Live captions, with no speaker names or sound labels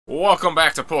Welcome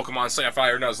back to Pokemon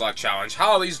Sapphire Nuzlocke Challenge.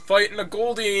 Holly's fighting a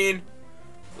Goldeen.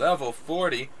 Level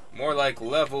 40. More like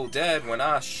level dead when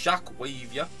I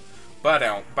shockwave ya.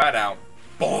 Ba-down.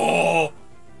 Ball!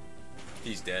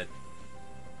 He's dead.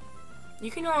 You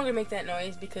can no longer make that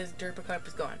noise because Derpacarp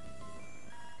is gone.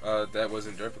 That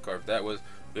wasn't Derpacarp. That was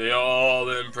the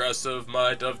all-impressive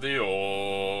might of the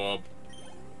orb.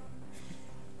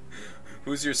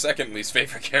 Who's your second least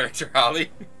favorite character,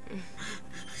 Holly?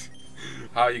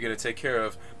 How are you going to take care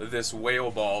of this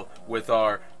whale ball with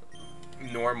our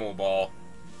normal ball?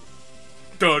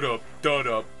 Dud-up,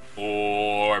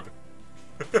 orb.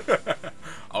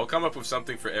 I'll come up with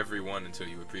something for everyone until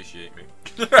you appreciate me.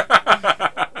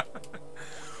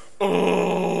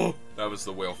 Oh, that was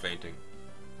the whale fainting.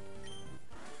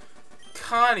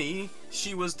 Connie,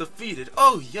 she was defeated.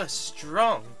 Oh, you're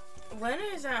strong. When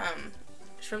is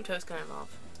Shrimp Toast gonna evolve?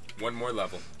 One more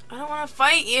level. I don't want to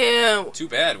fight you. Too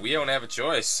bad, we don't have a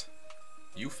choice.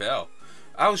 You fell.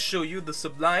 I'll show you the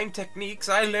sublime techniques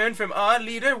I learned from our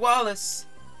leader, Wallace.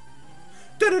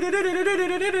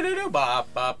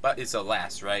 It's a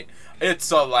lass, right?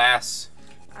 It's a lass.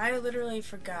 I literally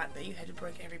forgot that you had to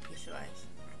break every piece of ice.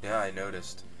 Yeah, I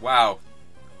noticed. Wow.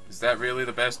 Is that really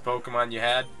the best Pokemon you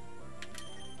had?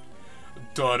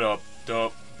 Dud-up,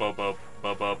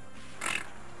 bub-up.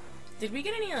 Did we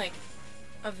get any, like,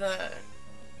 of the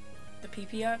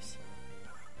PP ups?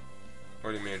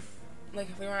 What do you mean? Like,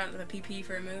 if we were on the PP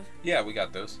for a move? Yeah, we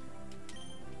got those.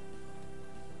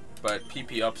 But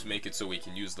PP ups make it so we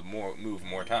can use the move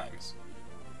more times.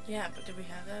 Yeah, but did we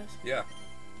have those? Yeah.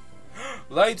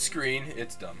 Light screen,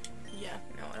 it's dumb. Yeah,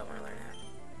 no, I don't want to learn that.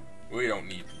 We don't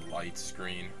need light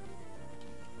screen.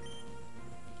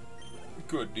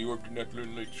 Good, the orb did not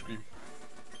learn light screen.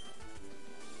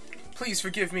 Please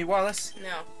forgive me, Wallace.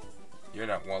 No. You're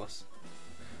not Wallace.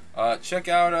 Check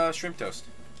out Shrimp Toast.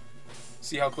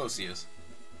 See how close he is.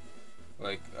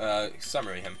 Like,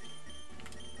 summary him.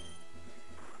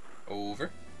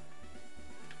 Over.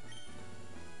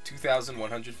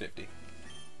 2,150.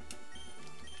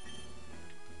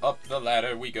 Up the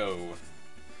ladder we go.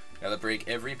 Gotta break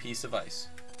every piece of ice.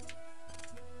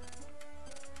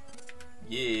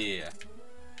 Yeah.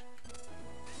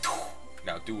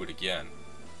 Now do it again.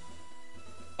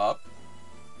 Up.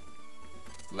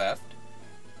 Left.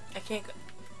 I can't go.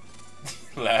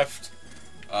 Left.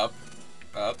 Up.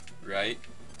 Right.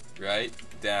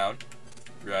 Down.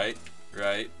 Right.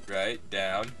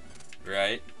 Down.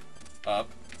 Right. Up.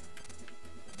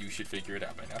 You should figure it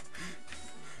out by now.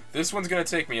 This one's gonna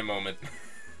take me a moment.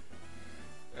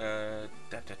 We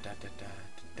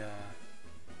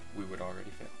would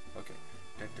already fail. Okay.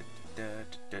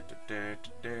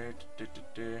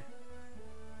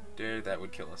 That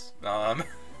would kill us.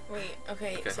 Wait,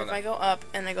 okay, so hold if on. I go up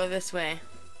and I go this way.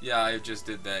 Yeah, I just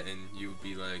did that and you'd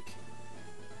be like,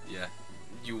 yeah,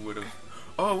 you would have.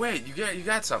 Oh wait, you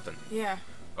got something. Yeah.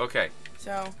 Okay.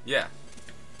 So. Yeah.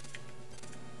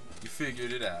 You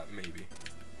figured it out, maybe.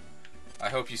 I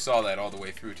hope you saw that all the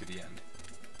way through to the end.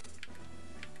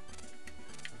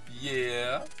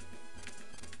 Yeah.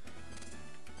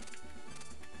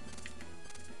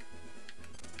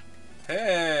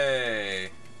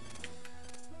 Hey.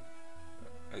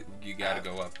 You gotta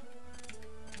go up.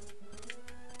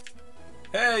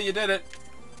 Hey, you did it.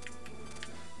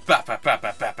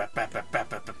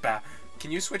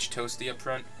 Can you switch Toasty up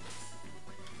front?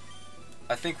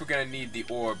 I think we're gonna need the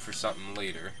orb for something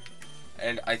later.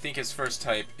 And I think his first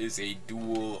type is a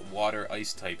dual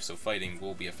water-ice type, so fighting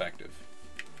will be effective.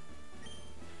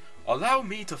 Allow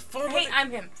me to formally... Hey, I'm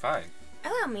him. Fine.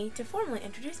 Allow me to formally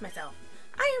introduce myself.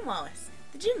 I am Wallace,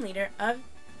 the gym leader of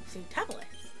Sutapolis.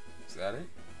 Is that it?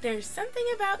 There's something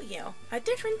about you, a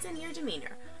difference in your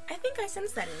demeanor. I think I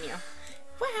sense that in you.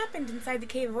 What happened inside the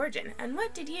Cave of Origin, and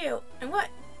what did you, and what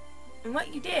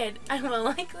you did, I will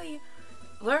likely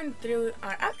learn through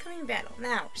our upcoming battle.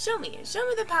 Now, show me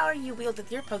the power you wield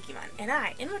with your Pokemon, and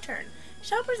I, in return,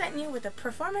 shall present you with a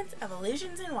performance of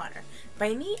illusions in water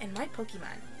by me and my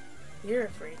Pokemon. You're a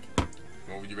freak.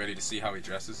 Well, you ready to see how he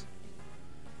dresses?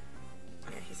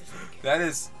 Yeah, he's a freak. That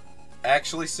is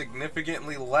actually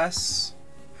significantly less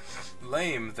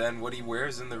lame than what he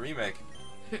wears in the remake.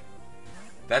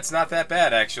 That's not that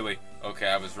bad, actually. Okay,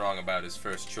 I was wrong about his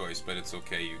first choice, but it's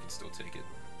okay, you can still take it.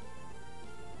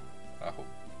 I hope.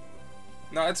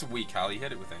 No, it's weak, Holly.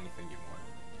 Hit it with anything you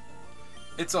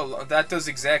want. That does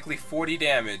exactly 40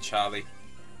 damage, Holly.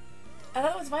 I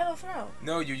thought it was Vital Throw.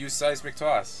 No, you use Seismic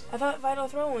Toss. I thought Vital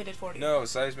Throw only did 40. No,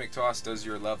 Seismic Toss does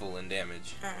your level and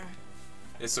damage. Uh-uh.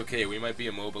 It's okay, we might be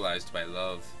immobilized by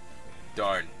love.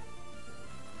 Darn.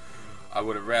 I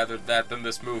would have rathered that than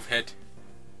this move hit.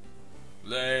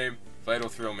 Lame. Vital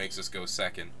Thrill makes us go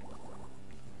second.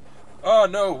 Oh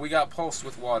no, we got pulsed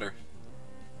with water.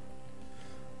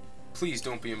 Please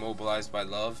don't be immobilized by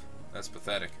love. That's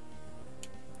pathetic.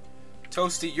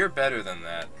 Toasty, you're better than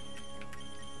that.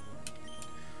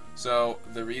 So,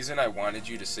 the reason I wanted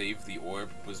you to save the orb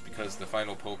was because the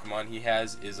final Pokemon he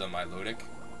has is a Milotic.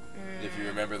 If you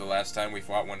remember the last time we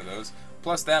fought one of those.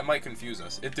 Plus, that might confuse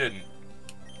us. It didn't.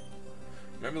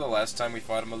 Remember the last time we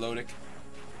fought a Milotic?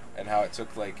 And how it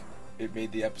took, like, it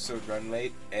made the episode run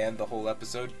late and the whole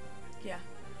episode? Yeah.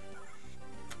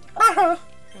 Aha!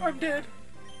 I'm dead.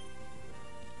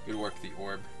 Good work, the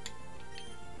orb.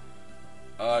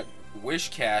 Wish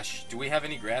Cash. Do we have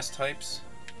any grass types?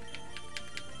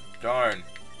 Darn.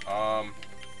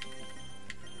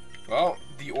 Well,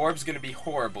 the orb's gonna be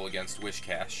horrible against Wish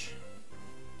Cash.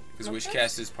 Because Wish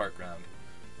Cash is part ground.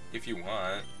 If you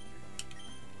want.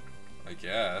 I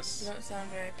guess. You don't sound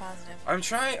very positive. I'm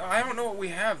trying. I don't know what we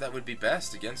have that would be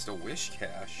best against a Wish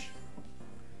Cash.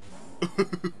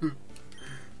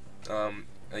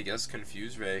 I guess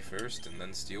Confuse Ray first, and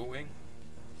then Steel Wing.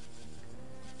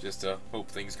 Just to hope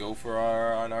things go for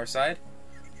on our side.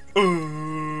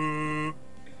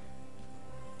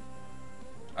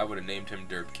 I would have named him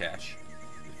Derp Cash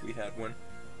if we had one.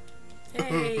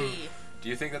 Hey. Do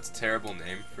you think that's a terrible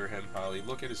name for him, Holly?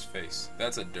 Look at his face.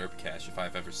 That's a Derp Cash if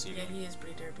I've ever seen Yeah, one. he is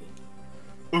pretty derpy.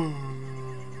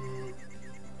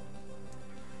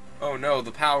 Oh no,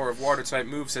 the power of water type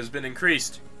moves has been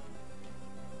increased.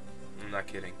 I'm not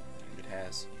kidding. It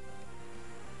has.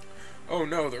 Oh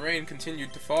no, the rain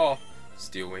continued to fall.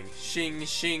 Steel Wing. Shing,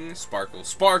 shing. Sparkle,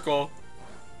 sparkle.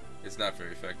 It's not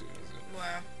very effective, is it?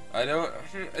 Wow. I don't...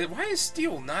 Why is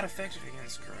Steel not effective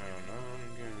against ground?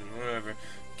 Whatever.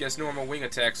 Guess normal wing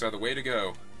attacks are the way to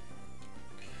go.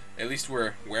 At least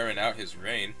we're wearing out his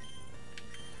rain.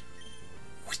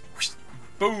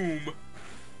 Boom!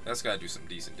 That's gotta do some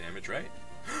decent damage, right?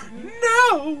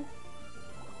 No!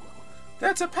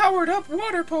 That's a powered-up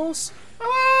water pulse!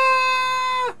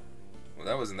 Ah! Well,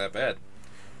 that wasn't that bad.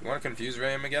 You want to confuse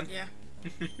Ray him again? Yeah.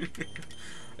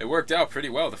 It worked out pretty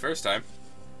well the first time.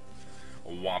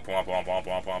 Womp womp womp womp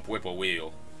womp womp whipple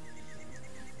wheel.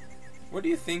 What do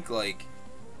you think, like,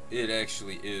 it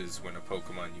actually is when a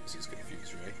Pokemon uses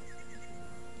Confuse Ray?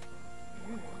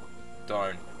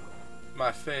 Darn.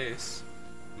 My face.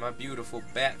 My beautiful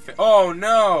bat face. Oh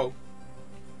no!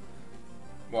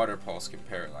 Water Pulse can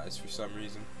paralyze for some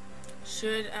reason.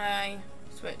 Should I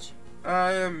switch?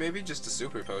 Maybe just a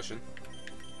Super Potion.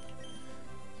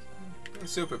 A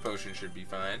Super Potion should be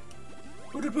fine.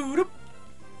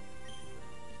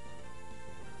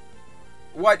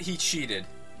 What? He cheated.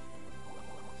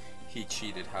 He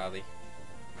cheated, Holly.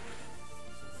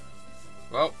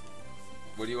 Well,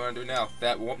 what do you want to do now?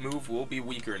 That move will be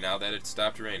weaker now that it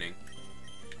stopped raining.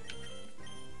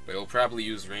 But he'll probably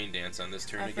use Rain Dance on this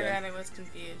turn again. I forgot I was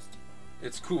confused.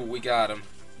 It's cool, we got him.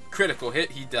 Critical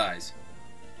hit, he dies.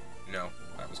 No,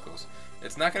 that was close.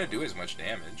 It's not going to do as much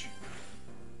damage.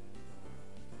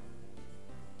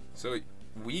 So,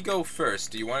 we go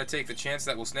first. Do you want to take the chance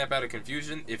that we'll snap out of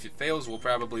confusion? If it fails, we'll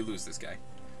probably lose this guy.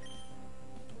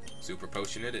 Super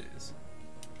Potion it is.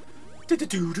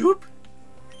 Do-do-do-doop.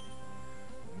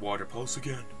 Water Pulse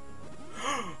again.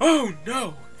 Oh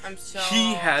no! I'm so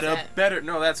He had upset. a better...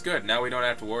 No, that's good. Now we don't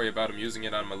have to worry about him using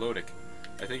it on Milotic.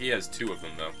 I think he has 2 of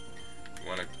them, though. You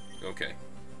wanna... Okay.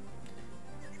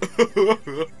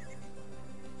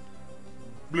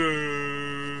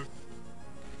 Blah.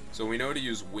 So we know to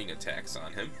use wing attacks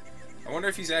on him. I wonder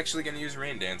if he's actually going to use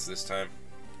Rain Dance this time.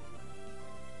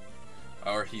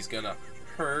 Or he's going to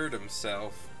hurt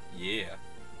himself. Yeah.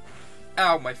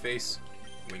 Ow, my face.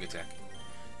 Wing attack.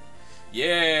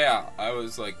 Yeah! I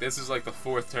was like, this is like the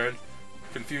 4th turn.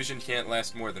 Confusion can't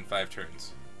last more than 5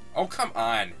 turns. Oh, come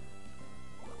on!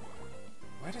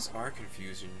 Why does our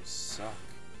confusion suck?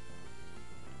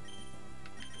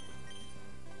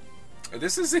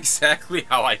 This is exactly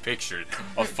how I pictured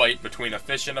a fight between a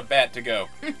fish and a bat to go.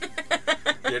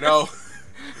 You know?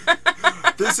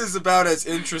 This is about as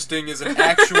interesting as an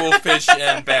actual fish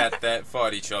and bat that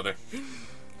fought each other.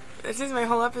 This is my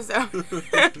whole episode.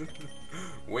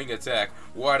 Wing attack.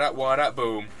 What up,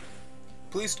 boom.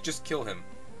 Please just kill him.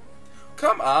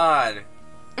 Come on!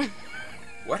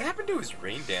 What happened to his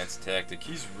Rain Dance tactic?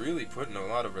 He's really putting a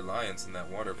lot of reliance in that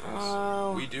water pulse.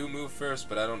 Oh. We do move first,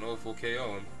 but I don't know if we'll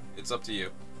KO him. It's up to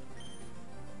you.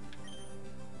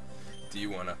 Do you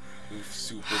want to move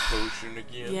Super Potion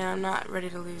again? Yeah, I'm not ready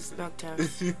to lose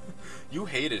Milktoast. You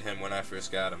hated him when I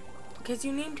first got him. Because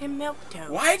you named him Milktoast.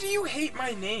 Why do you hate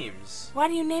my names? Why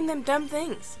do you name them dumb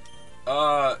things?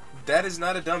 That is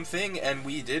not a dumb thing, and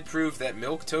we did prove that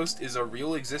milk toast is a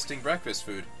real existing breakfast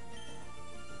food.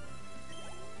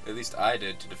 At least I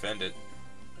did to defend it.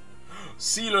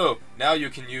 CeeLo! Now you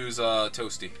can use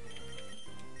Toasty.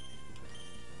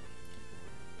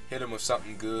 Hit him with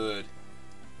something good.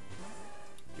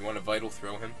 You want to Vital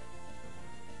Throw him?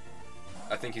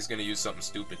 I think he's gonna use something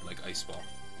stupid like Ice Ball.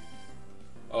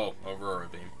 Oh, Aurora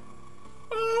Beam.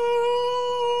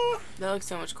 That looks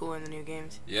so much cooler in the new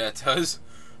games. Yeah, it does.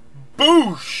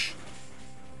 Boosh!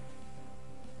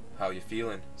 How you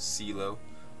feeling, CeeLo?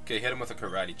 Okay, hit him with a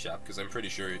Karate Chop, because I'm pretty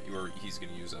sure he's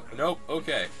gonna use a... Nope,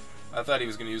 okay. I thought he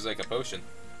was gonna use like a potion.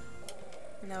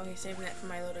 No, he's saving it for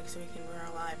my Milotic so we can ruin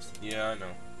our lives. Yeah, I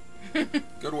know.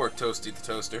 Good work, Toasty the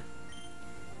Toaster.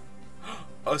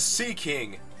 A Sea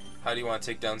King! How do you want to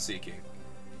take down Sea King?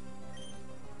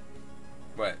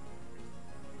 What?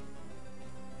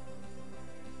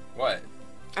 What?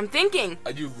 I'm thinking!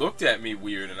 You looked at me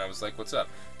weird and I was like, what's up?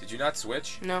 Did you not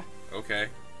switch? No. Okay.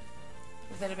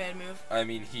 Was that a bad move? I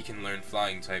mean, he can learn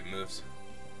flying type moves.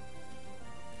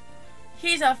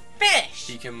 He's a fish!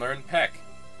 He can learn Peck.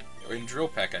 Or in Drill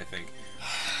Peck, I think.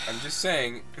 I'm just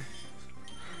saying...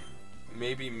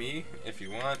 Maybe me, if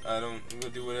you want.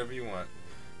 We'll do whatever you want.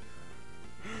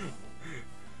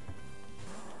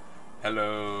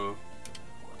 Hello.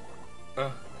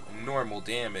 Normal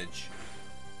damage.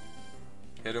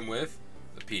 Hit him with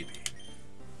the PB.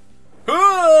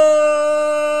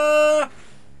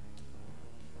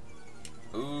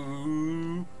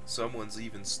 Ooh, someone's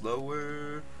even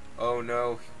slower. Oh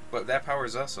no, but that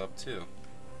powers us up too.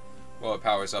 Well, it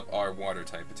powers up our water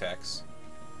type attacks.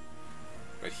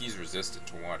 But he's resistant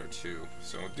to water too,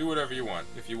 so do whatever you want.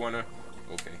 If you wanna...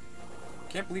 Okay.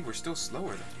 Can't believe we're still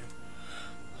slower than you.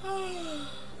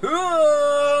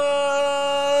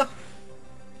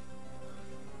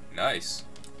 Nice.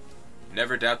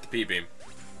 Never doubt the P-beam.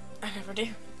 I never do.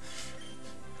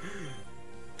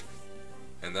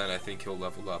 And then I think he'll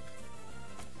level up.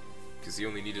 Because he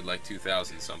only needed like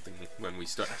 2,000 something when we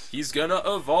start. He's gonna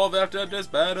evolve after this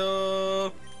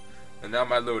battle! And now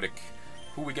Milotic.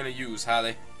 Who are we gonna use,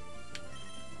 Holly?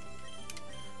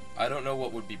 I don't know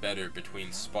what would be better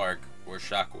between Spark or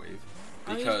Shockwave.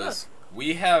 Because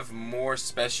we have more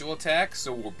special attacks,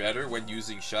 so we're better when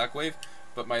using Shockwave.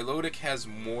 But Milotic has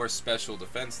more special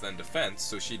defense than defense,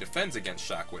 so she defends against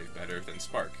Shockwave better than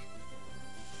Spark.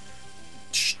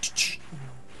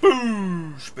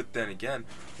 Boosh! But then again,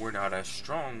 we're not as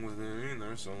strong with it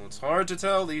either, so it's hard to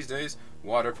tell these days.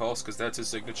 Water Pulse, because that's his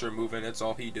signature move and it's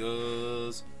all he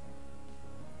does.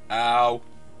 Ow.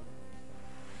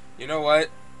 You know what?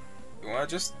 You want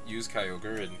to just use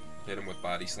Kyogre and hit him with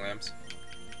Body Slams?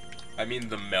 I mean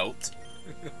the Melt.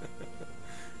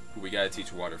 We gotta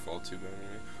teach Waterfall too.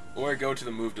 Or go to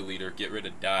the move deleter, get rid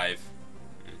of Dive.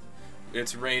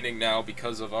 It's raining now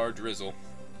because of our drizzle.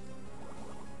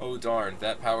 Oh darn,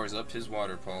 that powers up his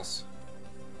Water Pulse.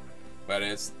 But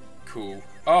it's cool.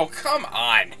 Oh, come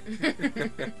on!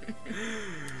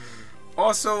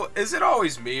 Also, is it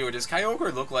always me, or does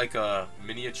Kyogre look like a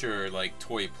miniature, like,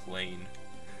 toy plane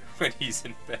when he's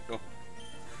in battle?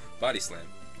 Body Slam.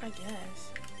 I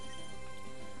guess.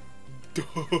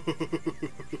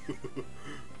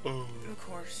 Oh. Of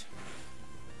course.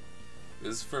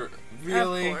 This is for...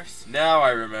 Really? Of course. Now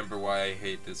I remember why I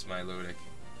hate this Milotic.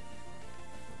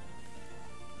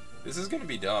 This is gonna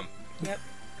be dumb. Yep.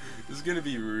 This is gonna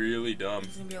be really dumb.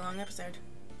 It's gonna be a long episode.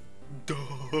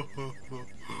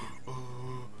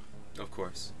 Of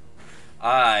course.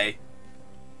 I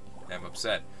am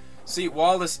upset. See,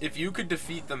 Wallace, if you could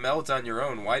defeat the Melt on your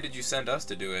own, why did you send us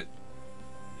to do it?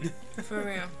 For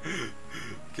real.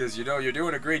 Because, you know, you're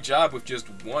doing a great job with just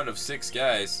one of 5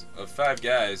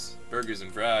 guys, burgers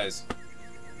and fries.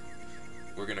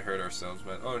 We're gonna hurt ourselves,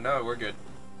 but oh no, we're good.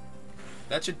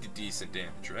 That should do decent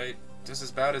damage, right? Just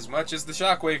about as much as the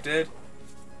Shockwave did.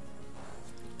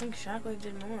 I think Shockwave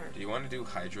did more. Do you want to do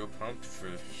Hydro Pump for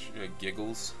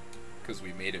giggles? Because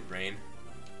we made it rain.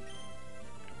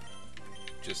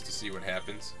 Just to see what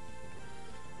happens.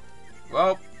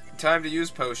 Well, time to use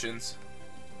potions.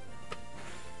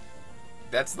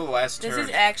 That's the last turn. This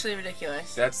is actually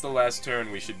ridiculous. That's the last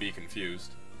turn we should be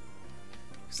confused.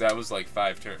 Because that was like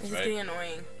 5 turns, this right? This is getting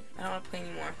annoying. I don't want to play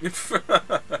anymore.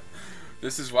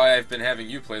 This is why I've been having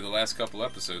you play the last couple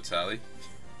episodes, Holly.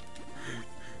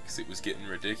 Because it was getting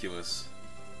ridiculous.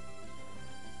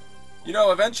 You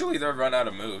know, eventually they'll run out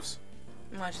of moves.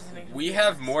 Watch this make We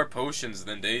have more potions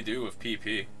than they do of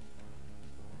PP.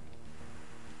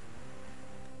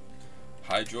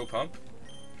 Hydro Pump.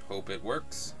 Hope it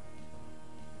works.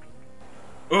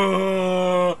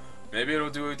 Maybe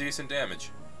it'll do a decent damage.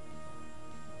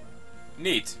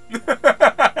 Neat.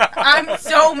 I'm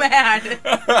so mad.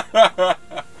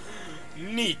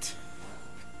 Neat.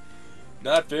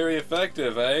 Not very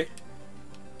effective, eh?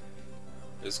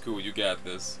 It's cool, you got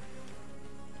this.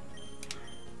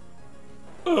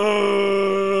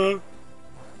 Well,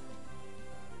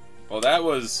 that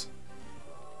was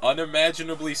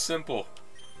unimaginably simple.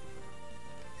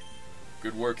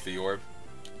 Good work, the orb.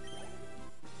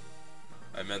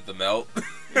 I meant the melt.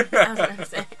 I was gonna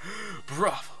say.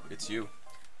 Bravo, it's you.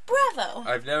 Bravo!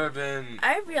 I've never been...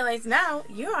 I realize now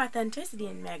your authenticity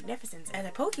and magnificence as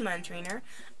a Pokemon trainer.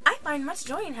 I find much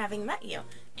joy in having met you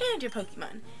and your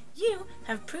Pokemon. You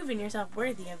have proven yourself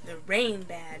worthy of the Rain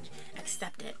Badge.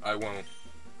 Accept it. I won't.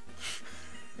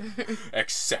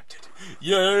 Accept it.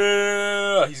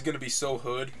 Yeah! He's gonna be so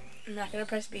hood. I'm not gonna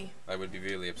press B. I would be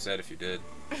really upset if you did.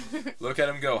 Look at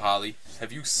him go, Holly.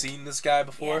 Have you seen this guy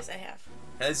before? Yes, I have.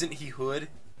 Hasn't he hood?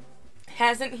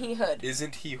 Hasn't he hood?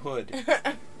 Isn't he hood?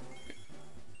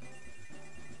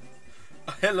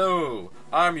 Hello,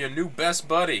 I'm your new best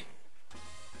buddy.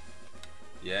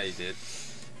 Yeah, he did.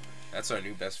 That's our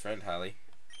new best friend, Holly.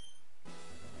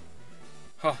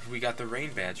 Oh, we got the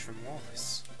Rain Badge from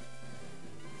Wallace.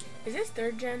 Is this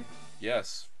 3rd gen?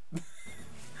 Yes.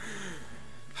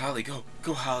 Holly, go.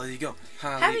 Go, Holly, go.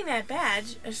 Holly. Having that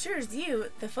badge assures you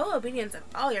the full obedience of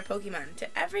all your Pokemon to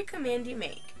every command you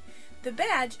make. The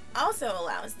badge also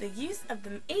allows the use of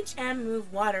the HM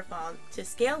move Waterfall to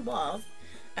scale walls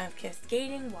of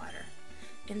cascading water.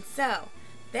 And so,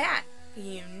 that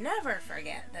you never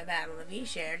forget the Battle of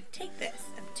Eshard, take this.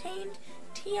 Obtained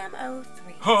TM03.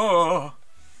 Oh.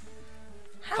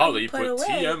 Holly put away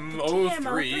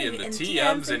TM03 in the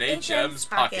TM's and HM's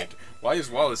pocket. Why is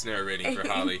Wallace narrating for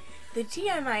Holly? The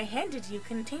TM I handed you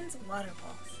contains water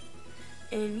balls.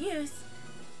 In use,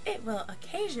 it will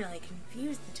occasionally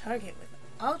confuse the target with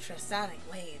ultrasonic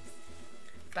waves.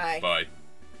 Bye. Bye.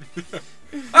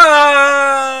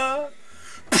 Ah!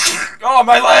 Oh,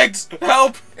 my legs!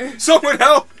 Help! Someone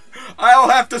help! I'll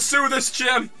have to sue this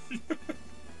gym!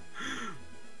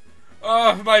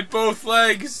 Oh, my both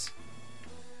legs!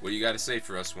 What do you got to say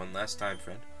for us one last time,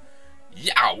 friend?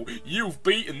 Yow! You've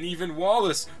beaten even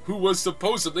Wallace, who was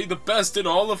supposedly the best in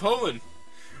all of Hoenn.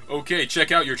 Okay,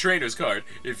 check out your trainer's card.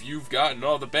 If you've gotten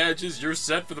all the badges, you're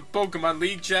set for the Pokemon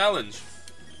League Challenge.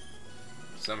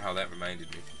 Somehow that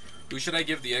reminded me. Who should I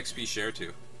give the XP share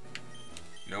to?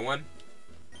 No one?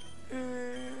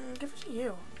 Give it to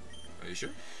you. Are you sure?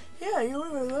 Yeah, you were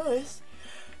the lowest.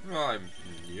 Well, I'm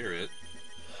near it.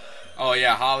 Oh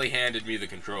yeah, Holly handed me the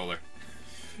controller.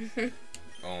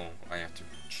 Oh, I have to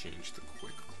change the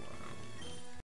quick